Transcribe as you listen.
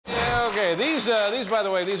Okay, these, by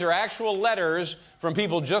the way, these are actual letters from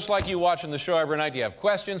people just like you watching the show every night. You have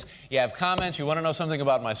questions, you have comments, you want to know something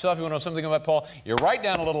about myself, you want to know something about Paul, you write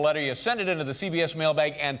down a little letter, you send it into the CBS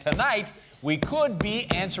mailbag, and tonight we could be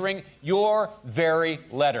answering your very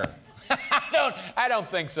letter. I don't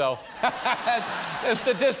think so.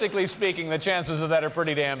 Statistically speaking, the chances of that are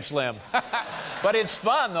pretty damn slim. But it's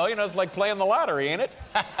fun, though. You know, it's like playing the lottery, ain't it?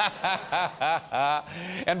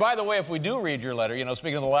 And by the way, if we do read your letter, you know,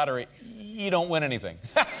 speaking of the lottery, you don't win anything.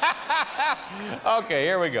 Okay,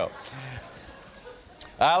 here we go.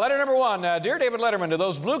 Letter number one. Dear David Letterman, do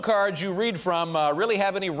those blue cards you read from really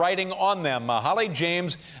have any writing on them? Holly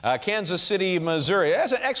James, Kansas City, Missouri.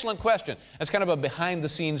 That's an excellent question. That's kind of a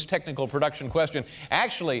behind-the-scenes technical production question.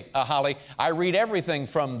 Actually, Holly, I read everything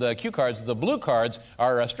from the cue cards. The blue cards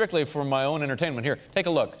are strictly for my own entertainment. Here, take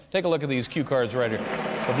a look. Take a look at these cue cards right here.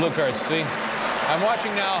 The blue cards, see? I'm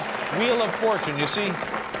watching now Wheel of Fortune. You see?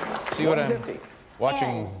 See what I'm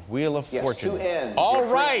watching? Wheel of Fortune. 2 ends. All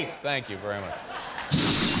right. Thank you very much.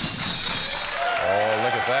 Oh,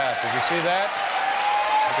 look at that. Did you see that?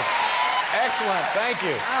 Excellent. Thank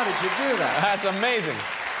you. How did you do that? That's amazing.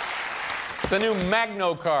 The new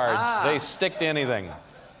Magno cards. They stick to anything.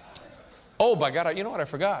 Oh, by God, you know what I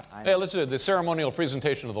forgot? Hey, let's do the ceremonial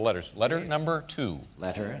presentation of the letters. Letter number 2.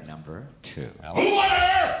 Letter number 2. Letter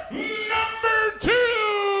number 2!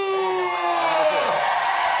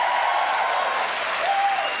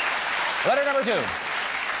 Letter number 2.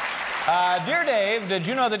 Dear Dave, did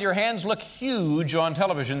you know that your hands look huge on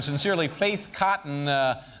television? Sincerely, Faith Cotton,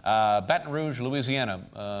 Baton Rouge, Louisiana.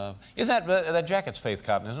 That jacket's Faith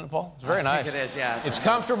Cotton, isn't it, Paul? It's very nice. I think it is, yeah. It's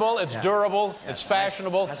comfortable, it's durable, it's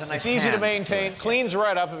fashionable, nice, it's easy to maintain, cleans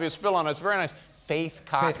right up if you spill on it. It's very nice. Faith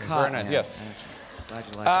Cotton. Faith Cotton, very nice, yeah. yes. Glad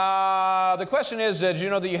you liked it. The question is, did you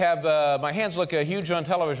know that you have, my hands look huge on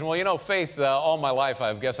television? Well, you know, Faith, all my life,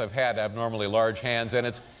 I guess I've had abnormally large hands, and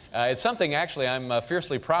it's something, actually, I'm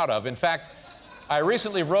fiercely proud of. In fact, I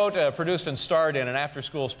recently wrote, produced, and starred in an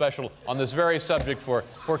after-school special on this very subject for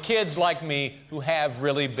kids like me who have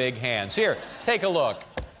really big hands. Here, take a look.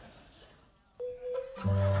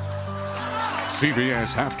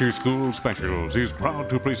 CBS After School Specials is proud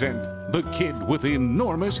to present The Kid with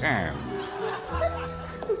Enormous Hands.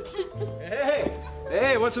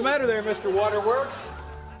 Hey, what's the matter there, Mr. Waterworks?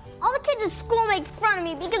 All the kids at school make fun of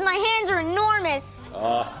me because my hands are enormous.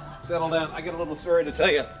 Settle down. I got a little story to tell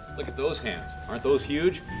you. Look at those hands. Aren't those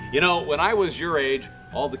huge? You know, when I was your age,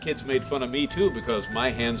 all the kids made fun of me, too, because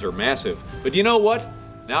my hands are massive. But you know what?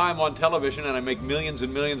 Now I'm on television and I make millions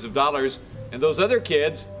and millions of dollars, and those other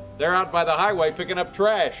kids, they're out by the highway picking up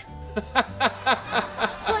trash.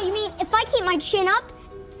 So you mean if I keep my chin up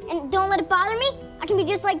and don't let it bother me, I can be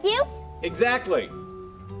just like you? Exactly.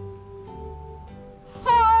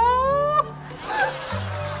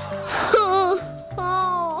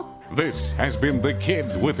 This has been The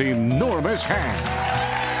Kid with Enormous Hands.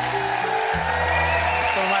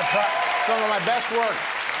 Some of my best work.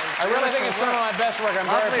 I really think it's some of my best work. I'm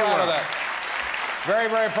very proud of that. Very,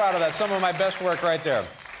 very proud of that. Some of my best work right there.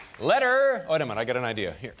 Letter. Wait a minute, I got an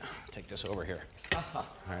idea. Here, take this over here. All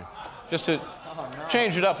right. Just to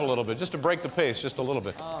change it up a little bit, just to break the pace just a little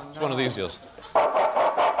bit. It's one of these deals. There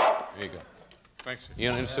you go. Thanks. You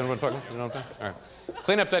understand what I'm talking about? You know what I'm talking about? All right.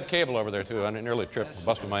 Clean up that cable over there, too. I nearly tripped,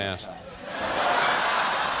 busted my ass.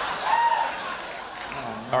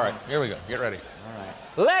 All right, here we go. Get ready. All right.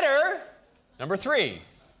 Letter number 3.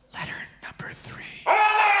 Letter number 3.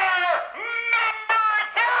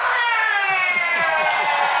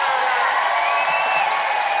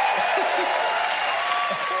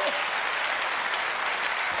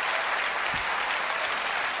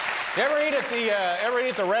 You ever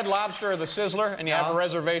eat the Red Lobster or the Sizzler and you have a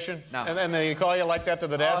reservation? No. And then they call you like that to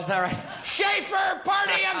the desk? Oh, is that right? Schaefer,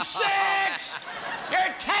 party of 6!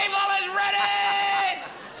 Your table is ready!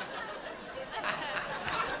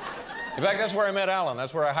 In fact, that's where I met Alan.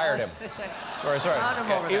 That's where I hired him. Sorry.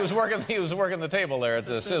 He was working the table there at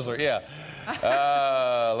the Sizzler, yeah.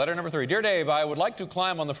 Letter number 3. Dear Dave, I would like to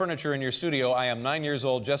climb on the furniture in your studio. I am 9 years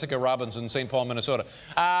old, Jessica Robinson, St. Paul, Minnesota.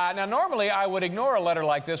 Now, normally I would ignore a letter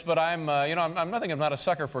like this, but I'm not a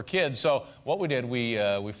sucker for kids. So what we did, we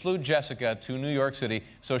flew Jessica to New York City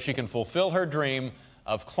so she can fulfill her dream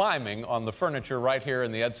of climbing on the furniture right here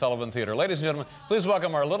in the Ed Sullivan Theater. Ladies and gentlemen, please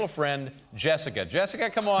welcome our little friend, Jessica. Jessica,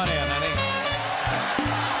 come on in, honey.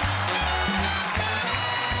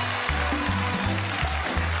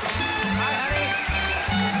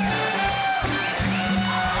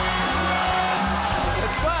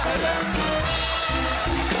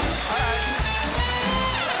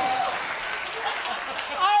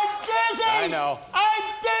 I know. I'm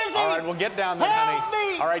dizzy! All right, well, get down then, honey. Help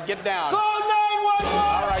me! All right, get down. Call 911!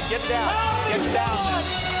 All right, get down. Help me, Get down. someone!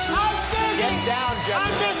 I'm dizzy! Get down, Jefferson.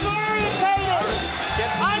 I'm disorientated!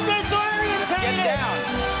 I'm disorientated! Just get down.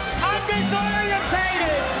 I'm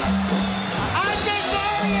disorientated! I'm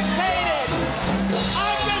disorientated!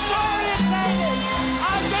 I'm disorientated!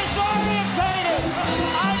 I'm disorientated!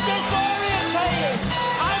 I'm disorientated! I'm disorientated!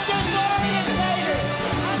 I'm disorientated!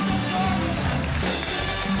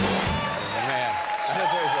 Man, I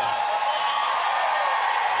think there's a...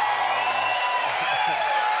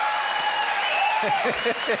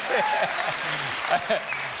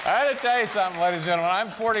 I had to tell you something, ladies and gentlemen. I'm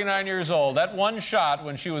 49 years old. That one shot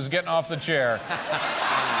when she was getting off the chair.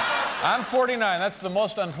 I'm 49. That's the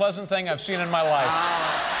most unpleasant thing I've seen in my life.